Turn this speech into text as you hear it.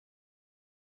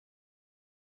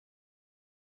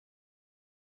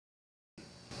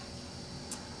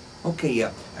Okay,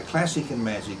 yeah, a classic in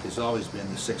Magic has always been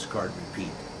the six-card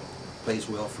repeat. Plays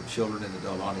well for children and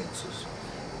adult audiences.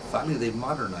 Finally, they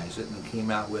modernized it and came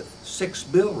out with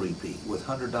six-bill repeat with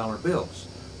 $100 bills.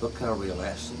 Look how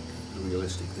realistic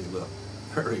they look.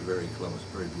 Very, very close,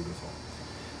 very beautiful.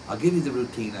 I'll give you the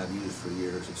routine I've used for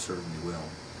years, it certainly will,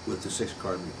 with the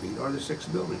six-card repeat or the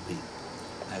six-bill repeat.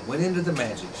 I went into the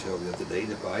magic show the other day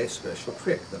to buy a special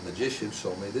trick. The magician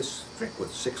showed me this trick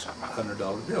with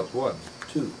 $600 bills. 1,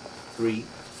 2, 3,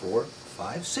 4,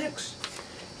 5, 6.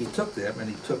 He took them and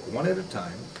he took one at a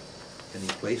time and he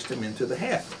placed them into the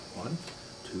hat. 1,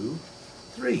 2,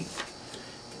 3.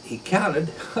 He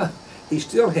counted. He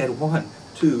still had 1,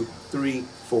 2, 3,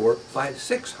 4, 5,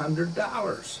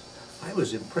 $600. I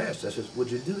was impressed. I said,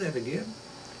 "Would you do that again?"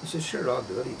 He said, "Sure, I'll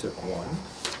do it." He took 1,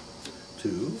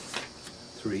 2,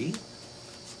 3,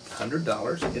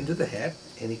 $100 into the hat,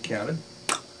 and he counted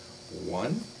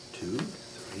 1, 2,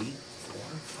 3,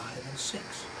 4, 5, and 6.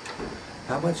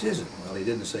 "How much is it?" Well, he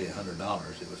didn't say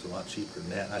 $100. It was a lot cheaper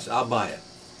than that. And I said, "I'll buy it."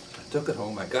 I took it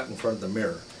home. I got in front of the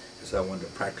mirror because I wanted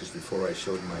to practice before I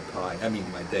showed my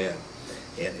dad.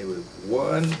 And it was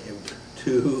 1,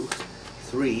 2,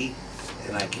 3,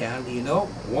 and I counted,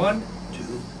 1,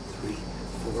 2, 3,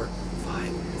 4,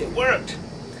 5. It worked.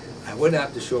 I went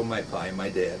out to show my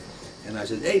dad, and I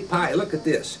said, "Hey, Pi, look at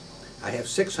this. I have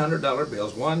 $600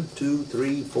 bills, 1, 2,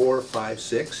 3, 4, 5,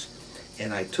 6,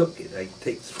 and I took it. I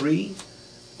take 3,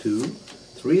 2,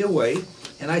 3 away,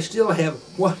 and I still have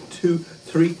 1, 2,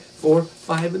 3, 4,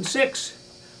 5, and 6.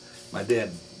 My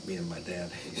dad, being my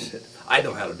dad, he said, "I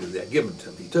know how to do that. Give them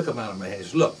to me." He took them out of my hand. He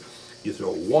said, "Look, you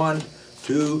throw 1,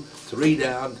 2, 3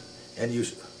 down, and you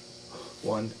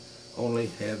only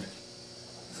had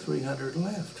 300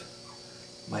 left."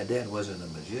 My dad wasn't a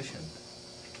magician.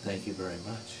 Thank you very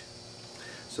much.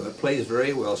 So it plays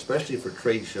very well, especially for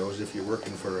trade shows. If you're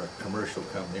working for a commercial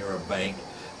company or a bank,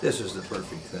 this is the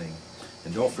perfect thing.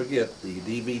 And don't forget the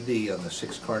DVD on the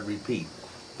six-card repeat.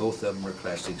 Both of them are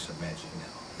classics of magic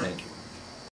now. Thank you.